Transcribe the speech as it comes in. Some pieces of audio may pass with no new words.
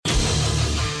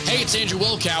Hey, it's Andrew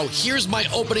Wilkow. Here's my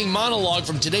opening monologue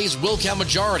from today's Wilkow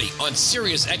Majority on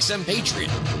Sirius XM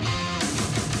Patriot.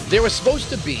 There was supposed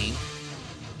to be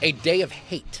a day of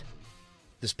hate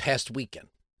this past weekend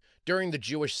during the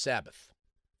Jewish Sabbath.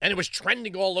 And it was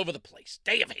trending all over the place.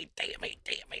 Day of hate, day of hate,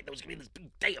 day of hate. There was going to be this big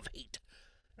day of hate,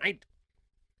 right?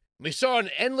 We saw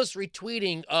an endless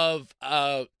retweeting of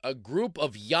a group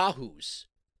of yahoos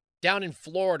down in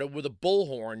Florida with a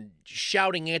bullhorn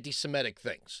shouting anti-Semitic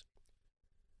things,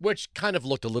 which kind of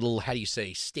looked a little, how do you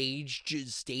say,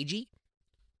 stagey?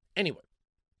 Anyway,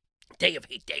 day of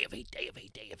hate, day of hate, day of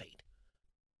hate, day of hate.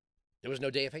 There was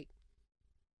no day of hate.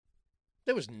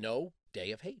 There was no day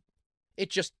of hate.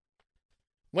 It just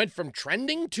went from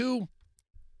trending to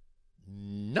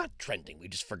not trending. We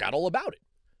just forgot all about it.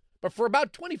 But for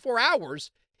about 24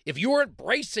 hours, if you weren't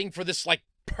bracing for this,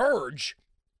 purge,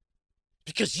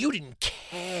 because you didn't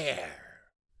care.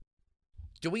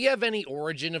 Do we have any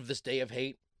origin of this day of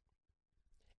hate?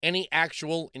 Any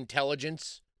actual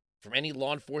intelligence from any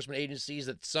law enforcement agencies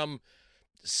that some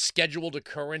scheduled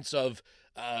occurrence of,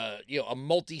 a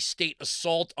multi-state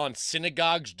assault on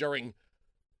synagogues during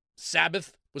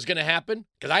Sabbath was going to happen?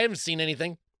 Because I haven't seen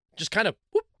anything. Just kind of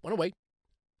went away.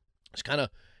 Just kind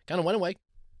of went away.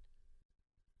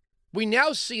 We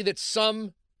now see that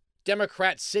some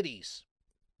Democrat cities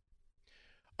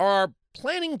are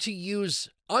planning to use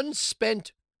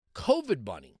unspent COVID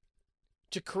money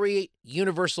to create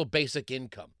universal basic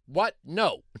income. What?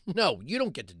 No, you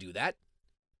don't get to do that.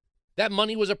 That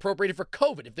money was appropriated for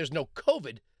COVID. If there's no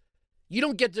COVID, you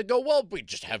don't get to go, well, we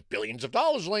just have billions of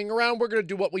dollars laying around. We're going to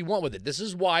do what we want with it. This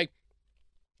is why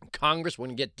Congress,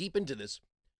 when we get deep into this,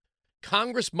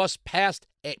 Congress must pass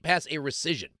a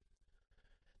rescission.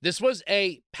 This was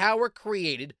a power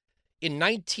created in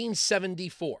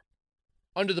 1974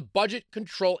 under the Budget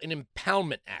Control and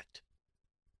Impoundment Act.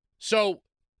 So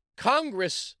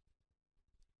Congress,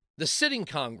 the sitting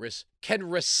Congress, can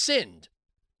rescind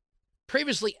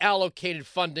previously allocated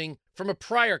funding from a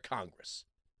prior Congress.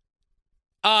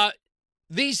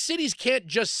 These cities can't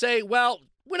just say, well,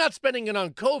 we're not spending it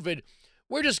on COVID.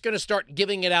 We're just going to start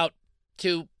giving it out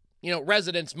to,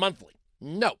 residents monthly.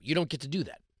 No, you don't get to do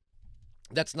that.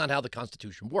 That's not how the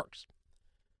Constitution works.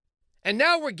 And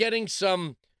now we're getting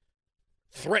some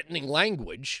threatening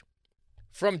language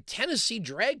from Tennessee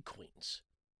drag queens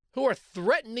who are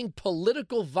threatening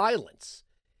political violence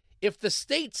if the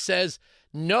state says,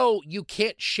 no, you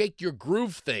can't shake your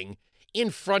groove thing in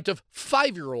front of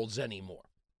 5-year-olds anymore.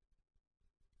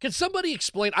 Can somebody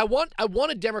explain? I want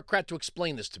a Democrat to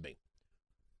explain this to me.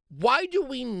 Why do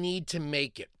we need to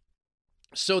make it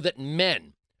so that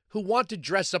men who want to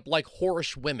dress up like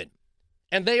whorish women,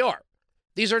 and they are,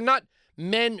 these are not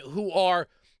men who are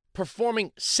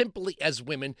performing simply as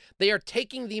women. They are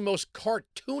taking the most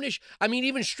cartoonish,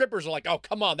 even strippers are like, oh,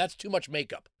 come on, that's too much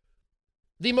makeup.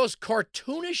 The most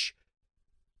cartoonish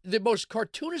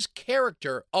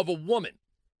character of a woman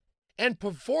and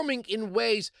performing in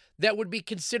ways that would be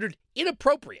considered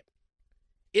inappropriate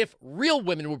if real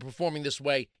women were performing this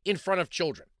way in front of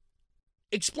children.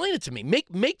 Explain it to me.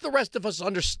 Make the rest of us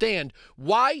understand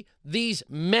why these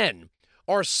men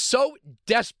are so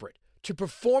desperate to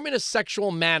perform in a sexual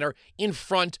manner in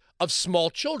front of small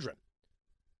children.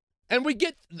 And we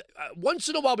get, once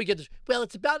in a while we get this, well,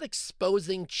 it's about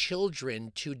exposing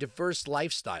children to diverse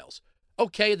lifestyles.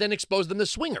 Okay, then expose them to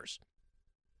swingers.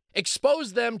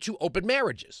 Expose them to open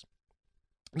marriages.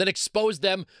 Then expose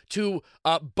them to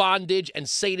bondage and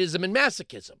sadism and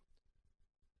masochism.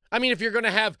 If you're going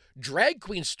to have drag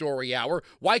queen story hour,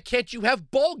 why can't you have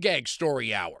ball gag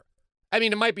story hour?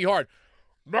 It might be hard.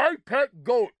 My pet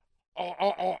goat. I'm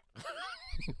going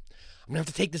to have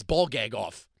to take this ball gag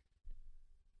off.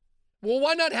 Well,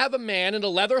 why not have a man in a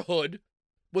leather hood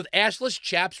with assless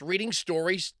chaps reading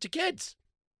stories to kids?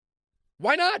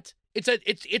 Why not?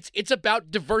 It's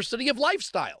about diversity of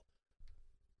lifestyle.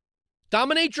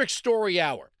 Dominatrix story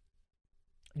hour.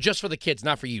 Just for the kids,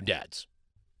 not for you dads.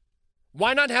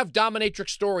 Why not have Dominatrix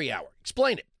story hour?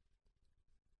 Explain it.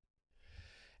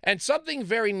 And something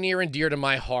very near and dear to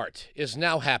my heart is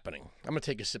now happening. I'm going to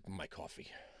take a sip of my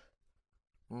coffee.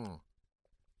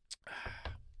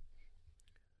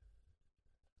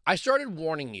 I started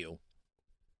warning you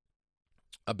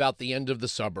about the end of the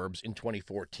suburbs in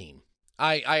 2014.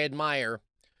 I admire.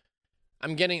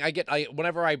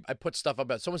 Whenever I put stuff up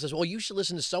about, someone says, well, you should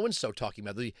listen to so-and-so talking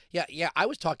about it. Yeah, I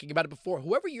was talking about it before.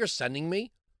 Whoever you're sending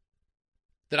me,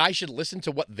 that I should listen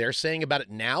to what they're saying about it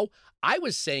now, I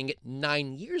was saying it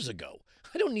 9 years ago.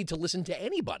 I don't need to listen to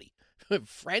anybody.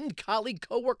 Friend, colleague,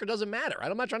 coworker, doesn't matter.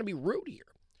 I'm not trying to be rude here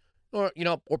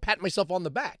or pat myself on the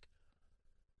back.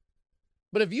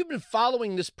 But if you've been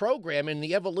following this program and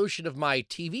the evolution of my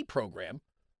TV program,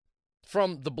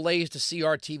 from The Blaze to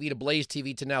CRTV to Blaze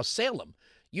TV to now Salem,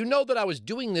 you know that I was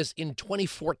doing this in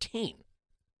 2014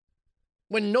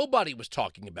 when nobody was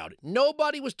talking about it.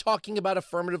 Nobody was talking about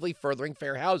affirmatively furthering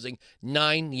fair housing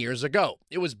 9 years ago.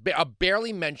 It was a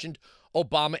barely mentioned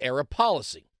Obama-era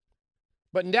policy.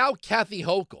 But now Kathy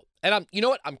Hochul, and you know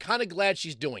what? I'm kind of glad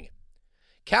she's doing it.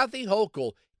 Kathy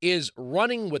Hochul is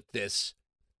running with this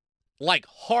like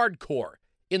hardcore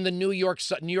in the New York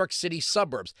City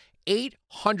suburbs.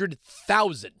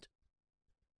 800,000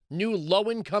 new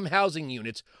low-income housing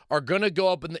units are going to go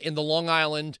up in the Long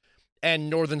Island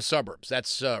and northern suburbs.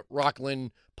 That's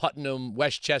Rockland, Putnam,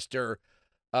 Westchester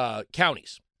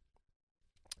counties.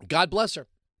 God bless her.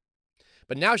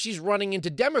 But now she's running into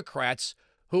Democrats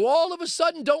who all of a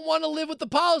sudden don't want to live with the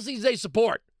policies they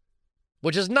support,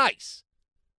 which is nice.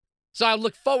 So I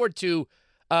look forward to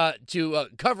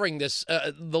covering this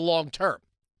the long term.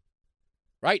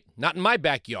 Right? Not in my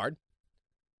backyard.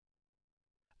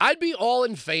 I'd be all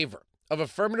in favor of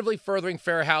affirmatively furthering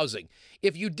fair housing.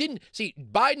 If you didn't, see,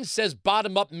 Biden says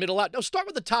bottom up, middle out. No, start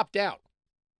with the top down.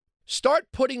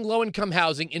 Start putting low-income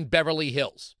housing in Beverly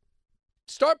Hills.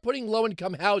 Start putting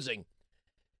low-income housing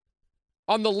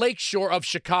on the lakeshore of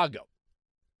Chicago.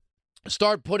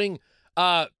 Start putting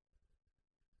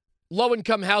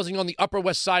low-income housing on the Upper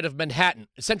West Side of Manhattan,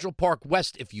 Central Park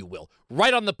West, if you will,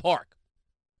 right on the park.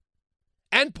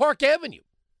 And Park Avenue.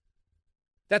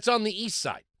 That's on the east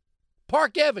side.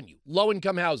 Park Avenue,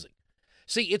 low-income housing.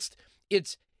 See,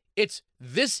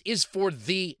 this is for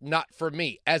thee, not for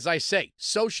me. As I say,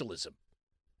 socialism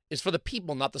is for the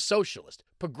people, not the socialist.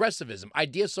 Progressivism,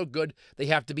 ideas so good they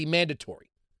have to be mandatory.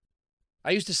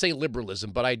 I used to say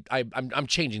liberalism, but I'm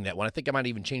changing that one. I think I might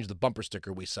even change the bumper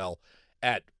sticker we sell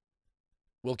at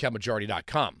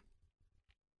willcountmajority.com.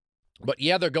 But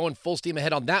yeah, they're going full steam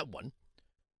ahead on that one.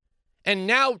 And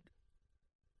now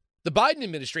the Biden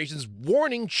administration is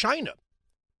warning China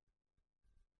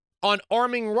on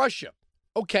arming Russia.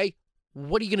 Okay,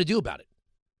 what are you going to do about it?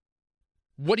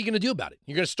 What are you going to do about it?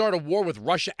 You're going to start a war with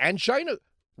Russia and China?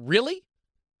 Really?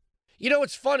 You know,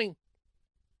 it's funny.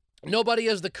 Nobody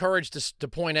has the courage to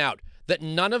point out that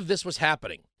none of this was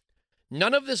happening.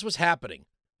 None of this was happening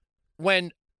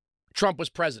when Trump was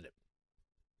president.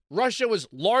 Russia was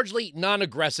largely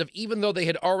non-aggressive, even though they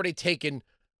had already taken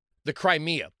the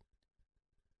Crimea.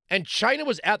 And China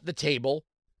was at the table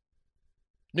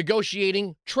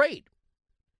negotiating trade.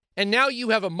 And now you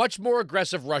have a much more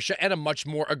aggressive Russia and a much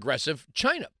more aggressive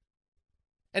China.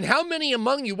 And how many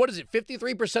among you,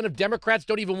 53% of Democrats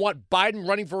don't even want Biden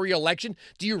running for re-election?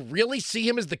 Do you really see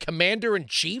him as the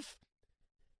commander-in-chief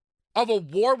of a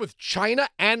war with China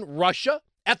and Russia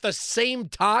at the same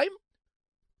time?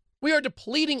 We are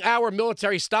depleting our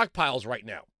military stockpiles right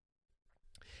now.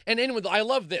 And I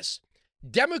love this.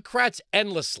 Democrats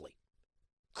endlessly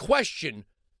question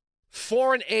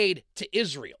foreign aid to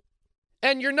Israel.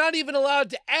 And you're not even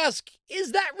allowed to ask,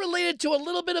 is that related to a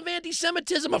little bit of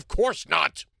anti-Semitism? Of course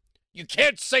not. You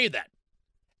can't say that.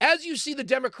 As you see the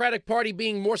Democratic Party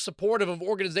being more supportive of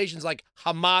organizations like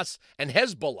Hamas and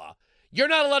Hezbollah, you're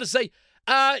not allowed to say,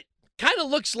 kind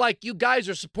of looks like you guys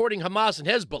are supporting Hamas and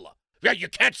Hezbollah. Yeah, you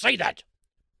can't say that.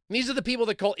 And these are the people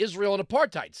that call Israel an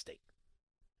apartheid state.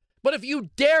 But if you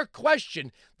dare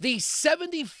question the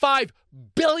 $75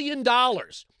 billion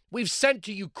we've sent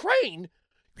to Ukraine,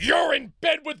 you're in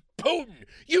bed with Putin.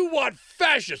 You want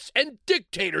fascists and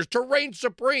dictators to reign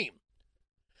supreme.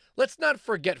 Let's not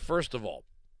forget, first of all,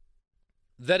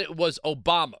 that it was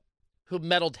Obama who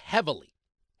meddled heavily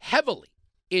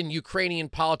in Ukrainian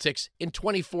politics in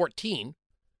 2014,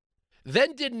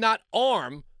 then did not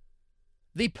arm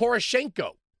the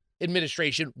Poroshenko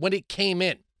administration when it came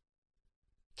in.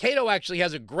 Cato actually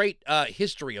has a great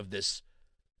history of this.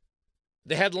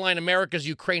 The headline, America's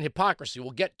Ukraine Hypocrisy.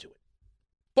 We'll get to it.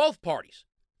 Both parties.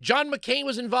 John McCain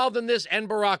was involved in this and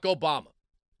Barack Obama,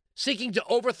 seeking to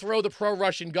overthrow the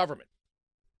pro-Russian government.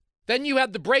 Then you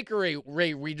had the breakaway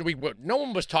region. No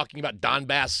one was talking about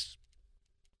Donbass.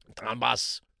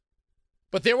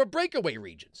 But there were breakaway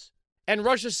regions. And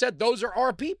Russia said those are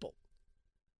our people.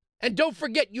 And don't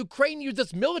forget, Ukraine used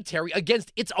its military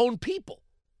against its own people.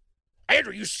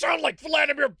 Andrew, you sound like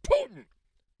Vladimir Putin.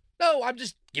 No, I'm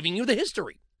just giving you the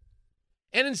history.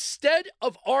 And instead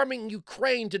of arming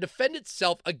Ukraine to defend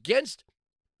itself against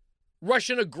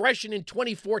Russian aggression in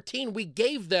 2014, we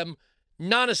gave them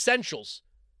non-essentials.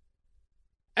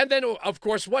 And then, of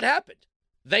course, what happened?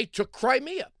 They took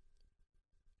Crimea.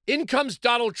 In comes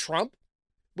Donald Trump.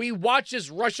 We watch as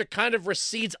Russia kind of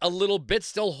recedes a little bit,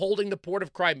 still holding the port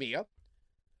of Crimea.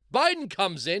 Biden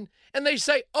comes in, and they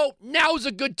say, oh, now's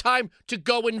a good time to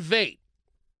go invade.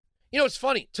 You know, it's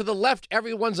funny. To the left,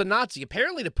 everyone's a Nazi.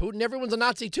 Apparently to Putin, everyone's a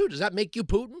Nazi too. Does that make you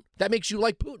Putin? That makes you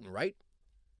like Putin, right?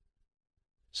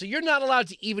 So you're not allowed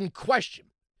to even question.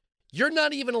 You're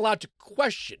not even allowed to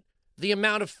question the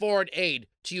amount of foreign aid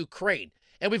to Ukraine.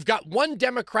 And we've got one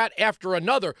Democrat after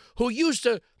another who used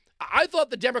to, I thought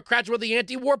the Democrats were the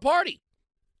anti-war party.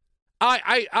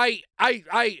 I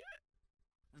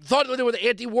thought they were the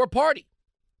anti-war party.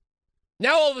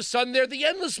 Now all of a sudden they're the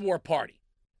endless war party.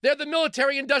 They're the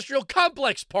military-industrial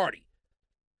complex party.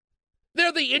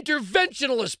 They're the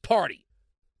interventionalist party.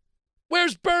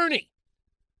 Where's Bernie?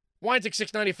 Weinzig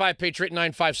 695, Patriot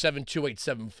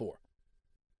 957-2874.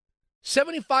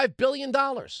 $75 billion.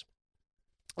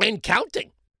 And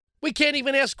counting. We can't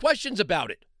even ask questions about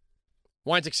it.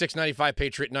 Weinzig 695,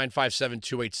 Patriot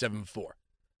 957-2874.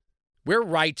 We're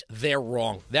right, they're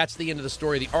wrong. That's the end of the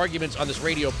story. The arguments on this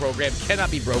radio program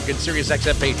cannot be broken. Sirius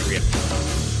XM Patriot.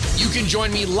 You can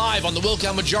join me live on the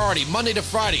Wilkow Majority, Monday to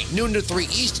Friday, noon to 3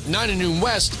 East, 9 to noon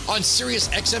West, on Sirius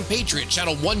XM Patriot,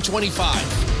 channel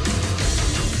 125.